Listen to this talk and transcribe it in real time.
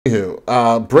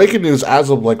Anywho, breaking news as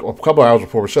of like a couple hours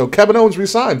before the show, Kevin Owens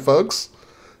resigned, folks.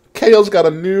 KO's got a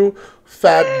new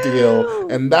fat deal,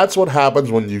 and that's what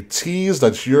happens when you tease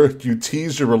you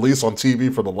tease your release on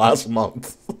TV for the last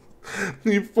month.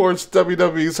 You forced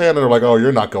WWE's hand, and they're like, "Oh,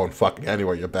 you're not going fucking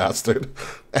anywhere, you bastard."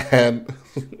 And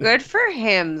good for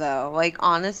him, though. Like,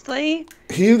 honestly,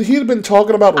 he'd been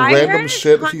talking about I random heard his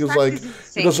shit. He was contract like, is "It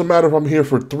insane. doesn't matter if I'm here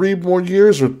for 3 more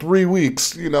years or 3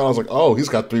 weeks." You know, I was like, "Oh, he's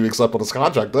got 3 weeks left on his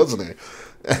contract, doesn't he?"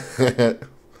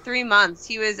 3 months.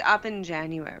 He was up in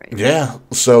January. Yeah,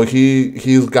 so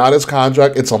he's got his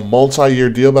contract. It's a multi-year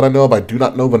deal, but I know, I do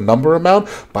not know the number amount,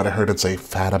 but I heard it's a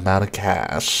fat amount of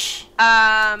cash.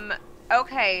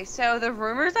 Okay, so the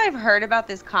rumors I've heard about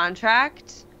this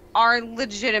contract are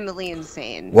legitimately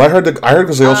insane. Well, I heard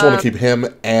because they also want to keep him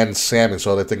and Sammy,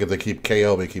 so they think if they keep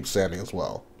KO, they keep Sammy as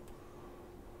well.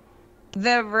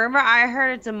 The rumor I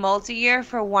heard, it's a multi-year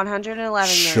for $111 million.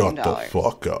 Shut the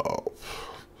fuck up.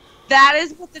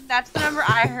 That's the number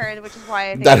I heard, which is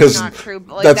why I think That it's is not true.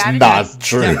 But like, that's that not is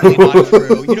true. Definitely not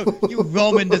true. You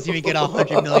Roman doesn't even get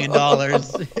 $100 million.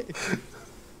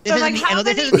 This like, isn't how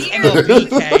this many isn't years?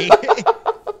 MLBK.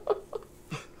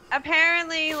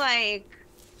 Apparently, like,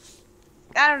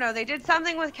 I don't know. They did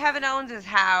something with Kevin Owens'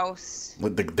 house.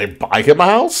 They buy him a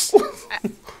house?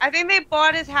 I think they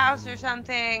bought his house or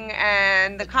something,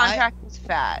 and the contract was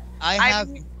fat. I have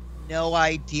no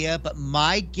idea, but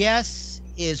my guess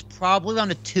is probably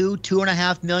around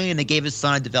 $2.5 million, and they gave his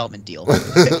son a development deal.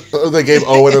 They gave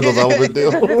Owen a development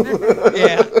deal.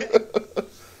 Yeah.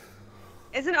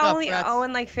 Isn't What's up, only Frets?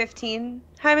 Owen like 15?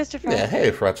 Hi, Mr. Fred. Yeah,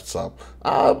 hey, Frets, what's up?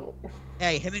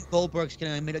 Hey, him and Goldberg's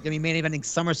gonna be main eventing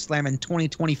SummerSlam in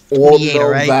 2028, Well, no,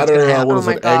 right? that It's gonna or happen. what Oh is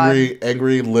my it? God.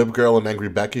 Angry Lib Girl and angry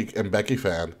Becky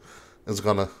fan is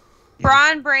gonna.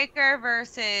 Braun Breaker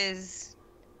versus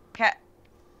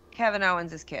Kevin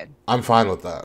Owens' kid. I'm fine with that.